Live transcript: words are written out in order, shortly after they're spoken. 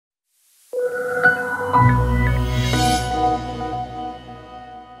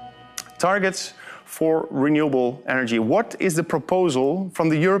Targets for renewable energy. What is the proposal from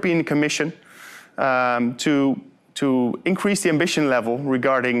the European Commission to increase the ambition level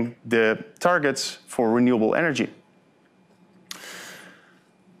regarding the targets for renewable energy?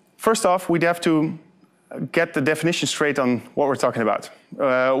 First off, we'd have to get the definition straight on what we're talking about.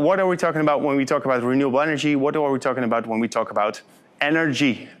 What are we talking about when we talk about renewable energy? What are we talking about when we talk about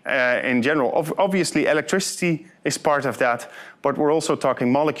energy in general? Obviously, electricity is part of that, but we're also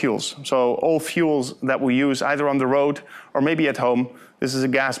talking molecules. So all fuels that we use either on the road or maybe at home. This is a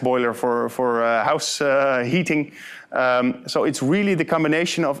gas boiler for house heating. So it's really the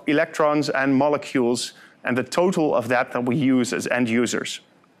combination of electrons and molecules and the total of that we use as end users.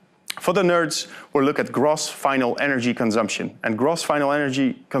 For the nerds, we'll look at gross final energy consumption. And gross final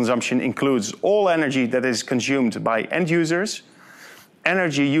energy consumption includes all energy that is consumed by end users,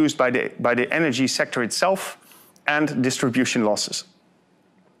 energy used by the energy sector itself, and distribution losses.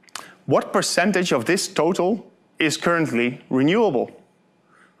 What percentage of this total is currently renewable?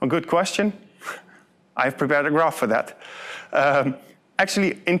 A good question. I've prepared a graph for that.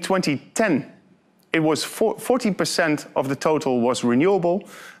 Actually, in 2010, it was 40% of the total was renewable.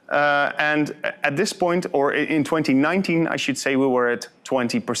 And at this point, or in 2019, I should say, we were at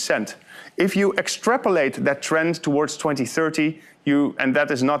 20%. If you extrapolate that trend towards 2030, and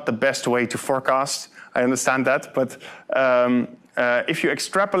that is not the best way to forecast, I understand that, but if you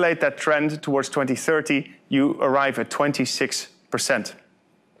extrapolate that trend towards 2030, you arrive at 26%.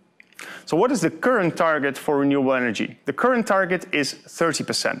 So what is the current target for renewable energy? The current target is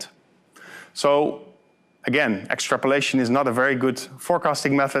 30%. So again, extrapolation is not a very good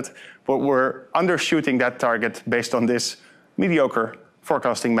forecasting method, but we're undershooting that target based on this mediocre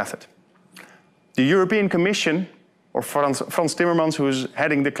forecasting method. The European Commission, or Frans Timmermans, who is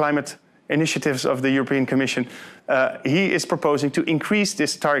heading the climate initiatives of the European Commission, he is proposing to increase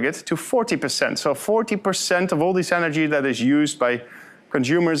this target to 40%. So 40% of all this energy that is used by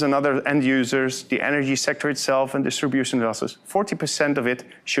consumers and other end users, the energy sector itself and distribution losses, 40% of it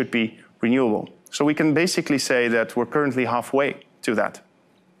should be renewable. So we can basically say that we're currently halfway to that.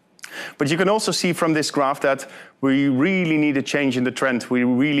 But you can also see from this graph that we really need a change in the trend. We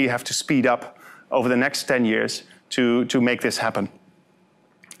really have to speed up over the next 10 years to make this happen.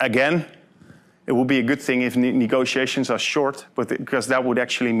 Again, it would be a good thing if negotiations are short, because that would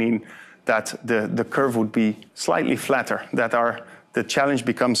actually mean that the curve would be slightly flatter, that the challenge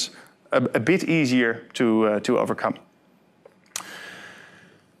becomes a bit easier to overcome.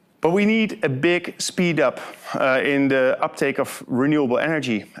 But we need a big speed up in the uptake of renewable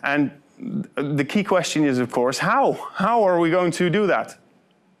energy. And the key question is, of course, how? How are we going to do that?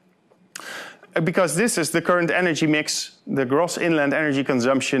 Because this is the current energy mix, the gross inland energy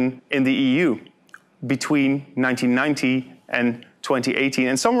consumption in the EU between 1990 and 2018.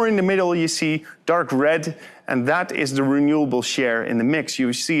 And somewhere in the middle you see dark red, and that is the renewable share in the mix.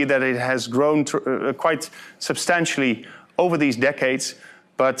 You see that it has grown quite substantially over these decades,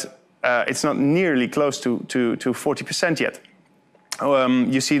 but it's not nearly close to 40% yet.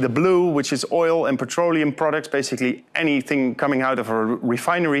 You see the blue, which is oil and petroleum products, basically anything coming out of a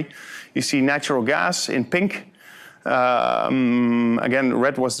refinery. You see natural gas in pink. Again,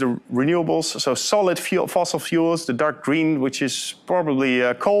 red was the renewables, so solid fossil fuels, the dark green, which is probably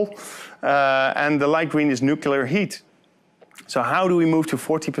coal, and the light green is nuclear heat. So how do we move to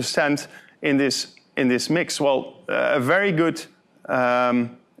 40% in this mix? Well, a very good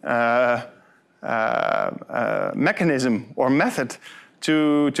mechanism or method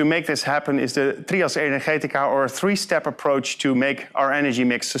to make this happen is the trias energetica, or a three-step approach to make our energy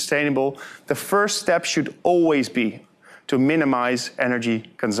mix sustainable. The first step should always be to minimize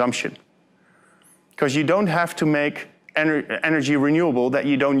energy consumption, because you don't have to make energy renewable that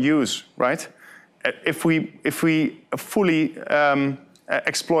you don't use, right? If we fully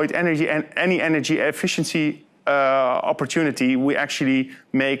exploit energy and any energy efficiency opportunity, we actually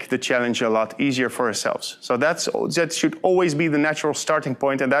make the challenge a lot easier for ourselves. So that should always be the natural starting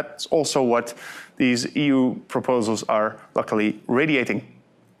point, and that's also what these EU proposals are luckily radiating.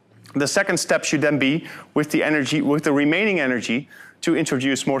 The second step should then be, with the remaining energy, to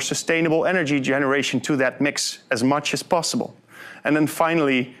introduce more sustainable energy generation to that mix as much as possible. And then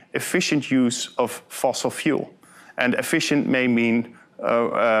finally, efficient use of fossil fuel. And efficient may mean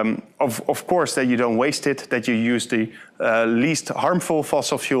of course, that you don't waste it, that you use the least harmful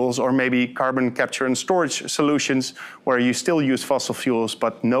fossil fuels, or maybe carbon capture and storage solutions where you still use fossil fuels,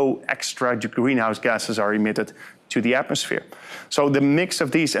 but no extra greenhouse gases are emitted to the atmosphere. So the mix of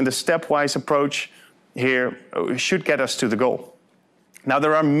these and the stepwise approach here should get us to the goal. Now,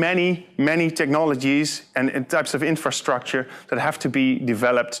 there are many, many technologies and types of infrastructure that have to be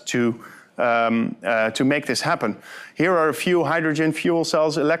developed to make this happen. Here are a few: hydrogen, fuel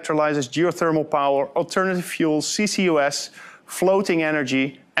cells, electrolyzers, geothermal power, alternative fuels, CCUS, floating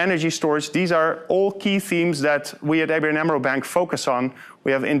energy, energy storage. These are all key themes that we at ABN AMRO Bank focus on.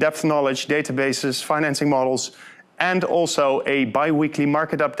 We have in-depth knowledge, databases, financing models, and also a bi-weekly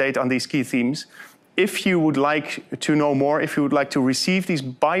market update on these key themes. If you would like to know more, if you would like to receive these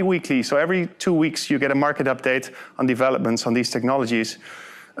bi-weekly, so every 2 weeks you get a market update on developments on these technologies,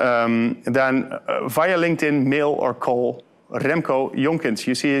 then via LinkedIn, mail or call Remco Jonkins.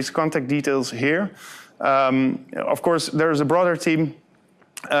 You see his contact details here. Of course, there is a broader team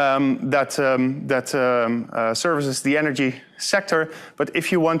that services the energy sector. But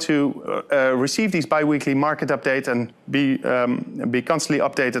if you want to receive these bi-weekly market updates and be constantly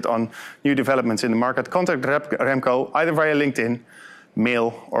updated on new developments in the market, contact Remco either via LinkedIn,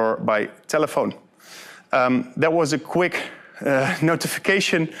 mail, or by telephone. That was a quick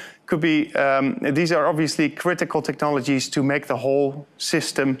notification. Could be these are obviously critical technologies to make the whole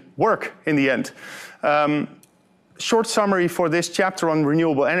system work in the end. Short summary for this chapter on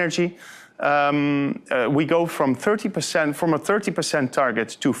renewable energy. We go from 30%, from a 30%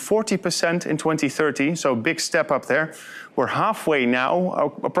 target to 40% in 2030, so big step up there. We're halfway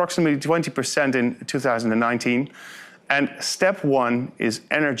now, approximately 20% in 2019. And step one is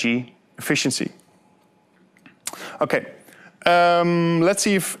energy efficiency. Okay, let's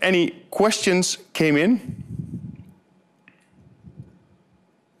see if any questions came in.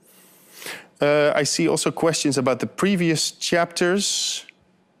 I see also questions about the previous chapters.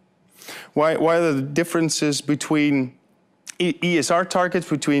 Why are the differences between ESR targets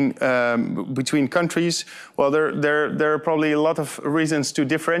between countries? Well, there are probably a lot of reasons to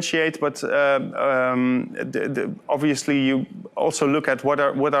differentiate, but obviously you also look at what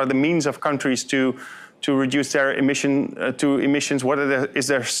are the means of countries to reduce their emissions. What is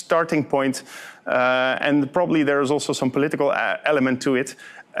their starting point, and probably there is also some political element to it.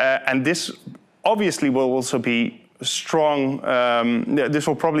 And this obviously will also be strong. This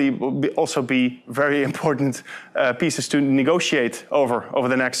will probably also be very important pieces to negotiate over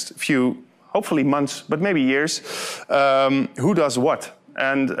the next few, hopefully months, but maybe years. Who does what?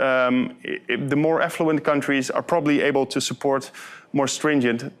 And the more affluent countries are probably able to support more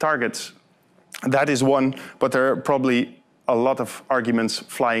stringent targets. That is one, but there are probably a lot of arguments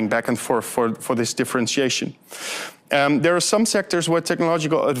flying back and forth for this differentiation. There are some sectors where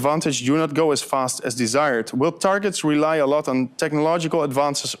technological advantage do not go as fast as desired. Will targets rely a lot on technological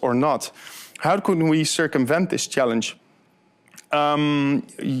advances or not? How can we circumvent this challenge? To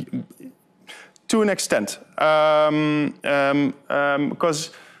an extent,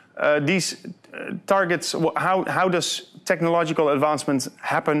 because these targets, how does technological advancements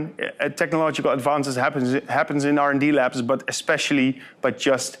happen? Technological advances happens in R&D labs, but especially by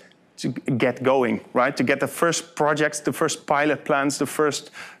just to get going, right? To get the first projects, the first pilot plans, the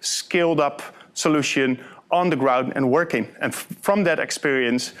first scaled up solution on the ground and working. And from that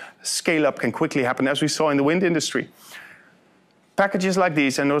experience, scale up can quickly happen, as we saw in the wind industry. Packages like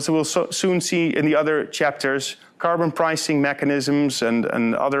these, and also we'll soon see in the other chapters, carbon pricing mechanisms and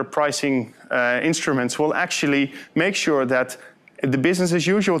other pricing instruments will actually make sure that the business as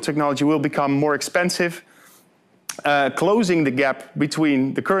usual technology will become more expensive, closing the gap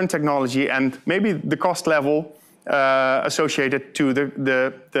between the current technology and maybe the cost level associated to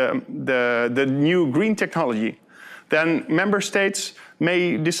the new green technology. Then member states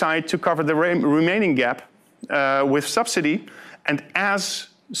may decide to cover the remaining gap with subsidy, and as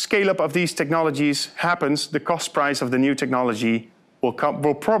scale-up of these technologies happens, the cost price of the new technology will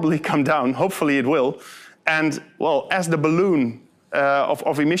probably come down. Hopefully it will. And well, as the balloon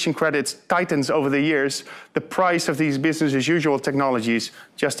of emission credits tightens over the years, the price of these business as usual technologies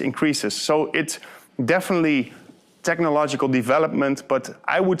just increases. So it's definitely technological development, but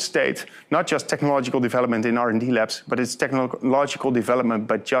I would state not just technological development in R&D labs, but it's technological development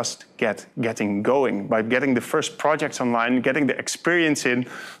by just getting going, by getting the first projects online, getting the experience in,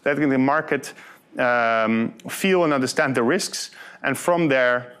 letting the market feel and understand the risks, and from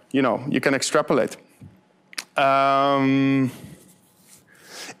there, you can extrapolate.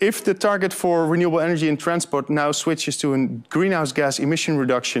 If the target for renewable energy in transport now switches to a greenhouse gas emission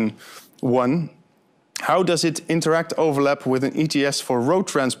reduction one, how does it overlap with an ETS for road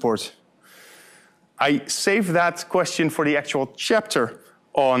transport? I save that question for the actual chapter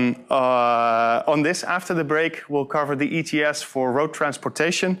on this. After the break, we'll cover the ETS for road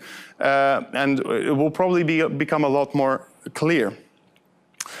transportation, and it will probably become a lot more clear.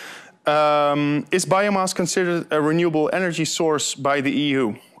 Is biomass considered a renewable energy source by the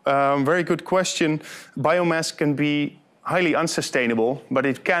EU? Very good question. Biomass can be highly unsustainable, but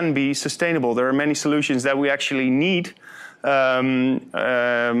it can be sustainable. There are many solutions that we actually need, because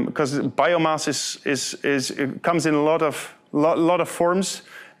biomass comes in a lot of forms,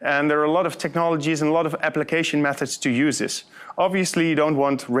 and there are a lot of technologies and a lot of application methods to use this. Obviously, you don't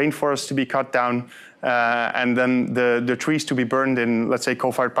want rainforests to be cut down and then the trees to be burned in, let's say,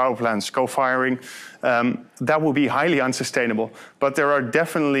 coal-fired power plants, co-firing. That would be highly unsustainable. But there are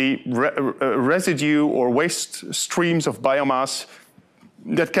definitely residue or waste streams of biomass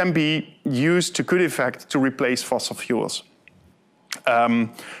that can be used to good effect to replace fossil fuels.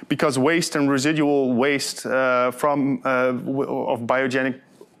 Because waste and residual waste of biogenic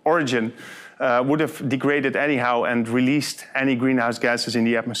origin would have degraded anyhow and released any greenhouse gases in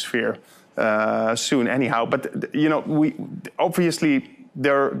the atmosphere soon anyhow. But you know, obviously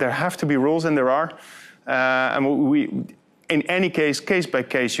there have to be rules, and there are. And in any case by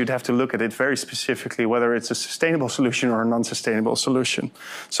case, you'd have to look at it very specifically, whether it's a sustainable solution or a non-sustainable solution.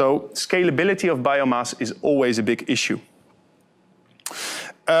 So scalability of biomass is always a big issue.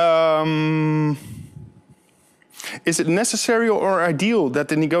 Is it necessary or ideal that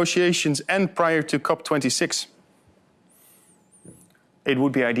the negotiations end prior to COP26? It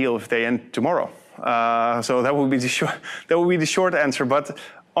would be ideal if they end tomorrow. So that would be the short answer. But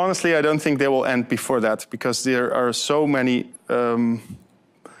honestly, I don't think they will end before that, because there are so many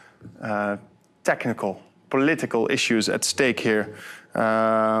technical, political issues at stake here.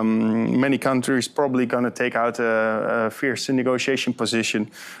 Many countries probably going to take out a fierce negotiation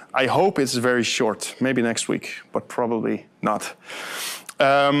position. I hope it's very short, maybe next week, but probably not.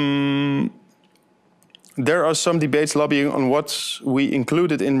 There are some debates lobbying on what we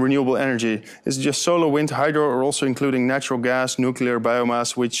included in renewable energy. Is it just solar, wind, hydro, or also including natural gas, nuclear,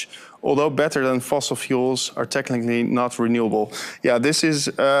 biomass, which, although better than fossil fuels, are technically not renewable? Yeah, this is,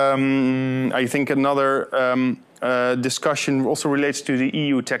 I think, another discussion also relates to the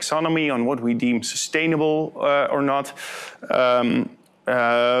EU taxonomy on what we deem sustainable or not.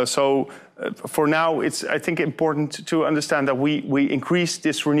 For now, it's, I think, important to understand that we increase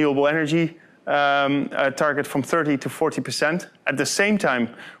this renewable energy target from 30 to 40%. At the same time,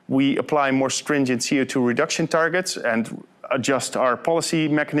 we apply more stringent CO2 reduction targets and adjust our policy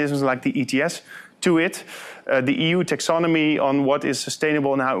mechanisms like the ETS to it. The EU taxonomy on what is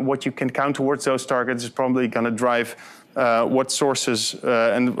sustainable and what you can count towards those targets is probably going to drive what sources,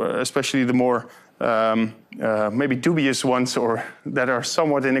 and especially the more maybe dubious ones or that are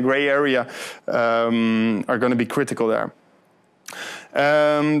somewhat in a gray area, are going to be critical there.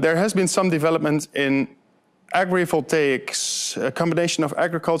 There has been some development in agrivoltaics, a combination of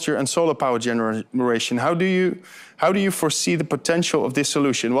agriculture and solar power generation. How do you foresee the potential of this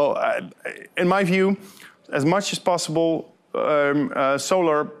solution? Well, in my view, as much as possible,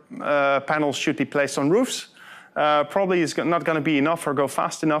 solar panels should be placed on roofs. Probably is not going to be enough or go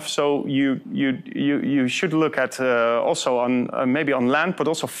fast enough. So you should look at also on maybe on land, but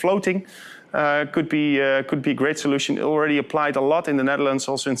also floating. Could be a great solution. Already applied a lot in the Netherlands,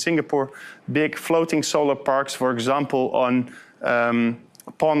 also in Singapore. Big floating solar parks, for example, on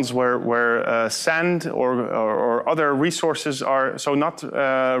ponds where sand or other resources are, so not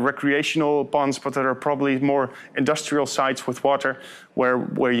recreational ponds, but that are probably more industrial sites with water,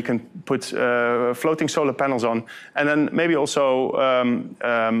 where you can put floating solar panels on, and then maybe also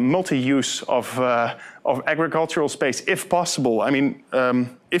multi-use of agricultural space, if possible. I mean,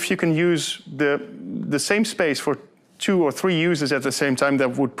 if you can use the same space for 2 or 3 uses at the same time,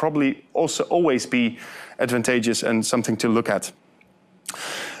 that would probably also always be advantageous and something to look at.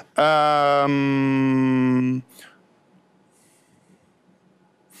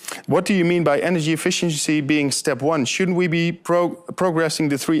 What do you mean by energy efficiency being step 1? Shouldn't we be progressing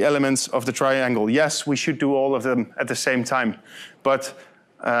the 3 elements of the triangle? Yes, we should do all of them at the same time. But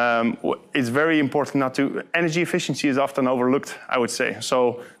it's very important not to... Energy efficiency is often overlooked, I would say.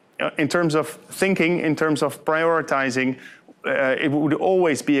 So in terms of thinking, in terms of prioritizing, it would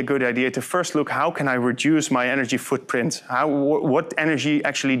always be a good idea to first look, how can I reduce my energy footprint? What energy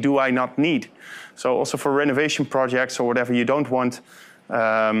actually do I not need? So also for renovation projects or whatever you don't want,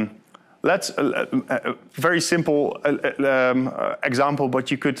 let's very simple example, but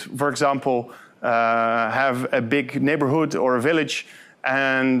you could, for example, have a big neighborhood or a village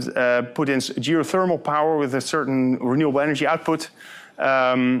and put in geothermal power with a certain renewable energy output,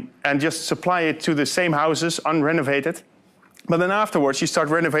 and just supply it to the same houses, unrenovated. But then afterwards, you start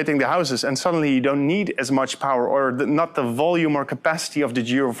renovating the houses, and suddenly you don't need as much power, or not the volume or capacity of the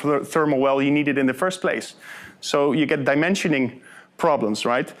geothermal well you needed in the first place. So you get dimensioning problems,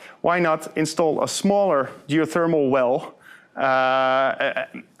 right? Why not install a smaller geothermal well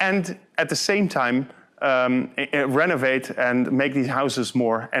and at the same time renovate and make these houses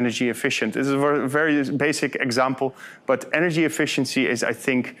more energy efficient? This is a very basic example, but energy efficiency is, I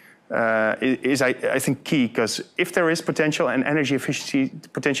think, key, because if there is potential, and energy efficiency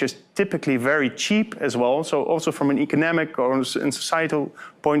potential is typically very cheap as well, so also from an economic or and societal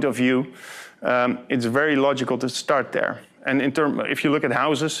point of view, it's very logical to start there. And if you look at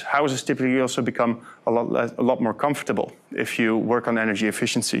houses typically also become a lot more comfortable if you work on energy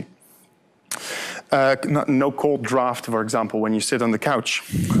efficiency. No cold draft, for example, when you sit on the couch.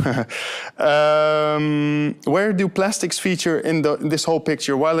 Where do plastics feature in this whole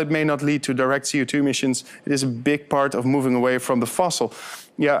picture? While it may not lead to direct CO2 emissions, it is a big part of moving away from the fossil.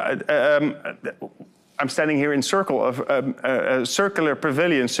 Yeah, I'm standing here in circle of a circular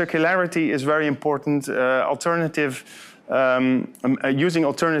pavilion. Circularity is very important. Using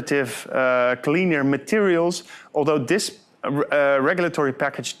alternative, cleaner materials, although this regulatory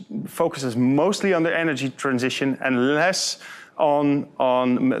package focuses mostly on the energy transition and less on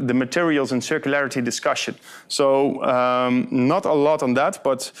the materials and circularity discussion. So not a lot on that,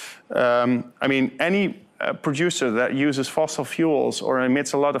 but I mean, any producer that uses fossil fuels or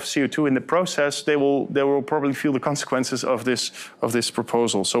emits a lot of CO2 in the process, they will probably feel the consequences of this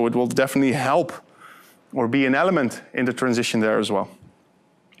proposal. So it will definitely help or be an element in the transition there as well.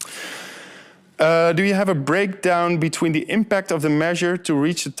 Do you have a breakdown between the impact of the measure to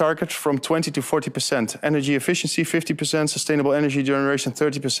reach the target from 20 to 40%? Energy efficiency 50%, sustainable energy generation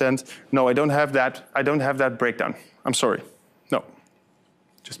 30%. No, I don't have that. I don't have that breakdown. I'm sorry. No.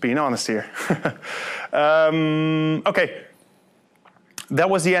 Just being honest here. Okay. That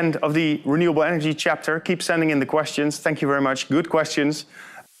was the end of the renewable energy chapter. Keep sending in the questions. Thank you very much. Good questions.